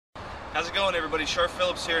How's it going, everybody? Shar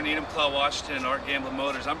Phillips here in Enumclaw, Washington, Art Gamblin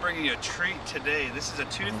Motors. I'm bringing you a treat today. This is a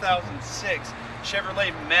 2006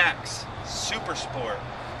 Chevrolet Max Super Sport.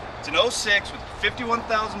 It's an 06 with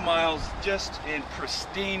 51,000 miles, just in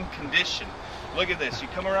pristine condition. Look at this. You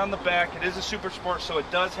come around the back. It is a Super Sport, so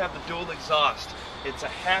it does have the dual exhaust. It's a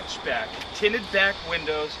hatchback, tinted back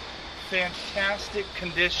windows, fantastic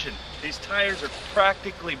condition. These tires are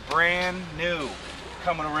practically brand new.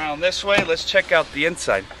 Coming around this way, let's check out the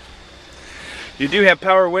inside. You do have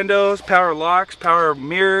power windows, power locks, power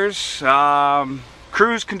mirrors,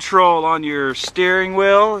 cruise control on your steering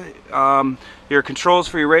wheel, your controls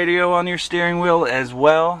for your radio on your steering wheel as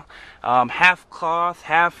well. Half cloth,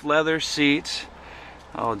 half leather seats.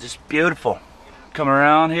 Oh, just beautiful. Coming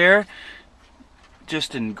around here,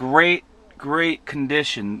 just in great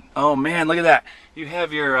condition. Oh man, look at that. You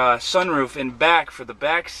have your sunroof in back for the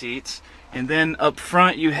back seats, and then up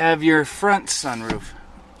front you have your front sunroof.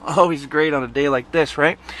 Always great on a day like this,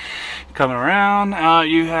 right? Coming around,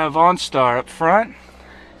 you have OnStar up front.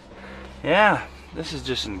 Yeah, this is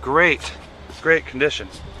just in great condition.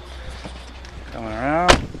 Coming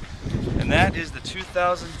around, and that is the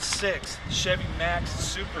 2006 Chevy Max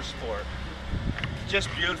Super Sport. Just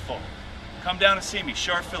beautiful. Come down and see me,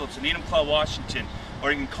 Shar Phillips in Enumclaw, Washington,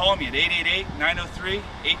 or you can call me at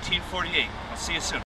 888-903-1848. I'll see you soon.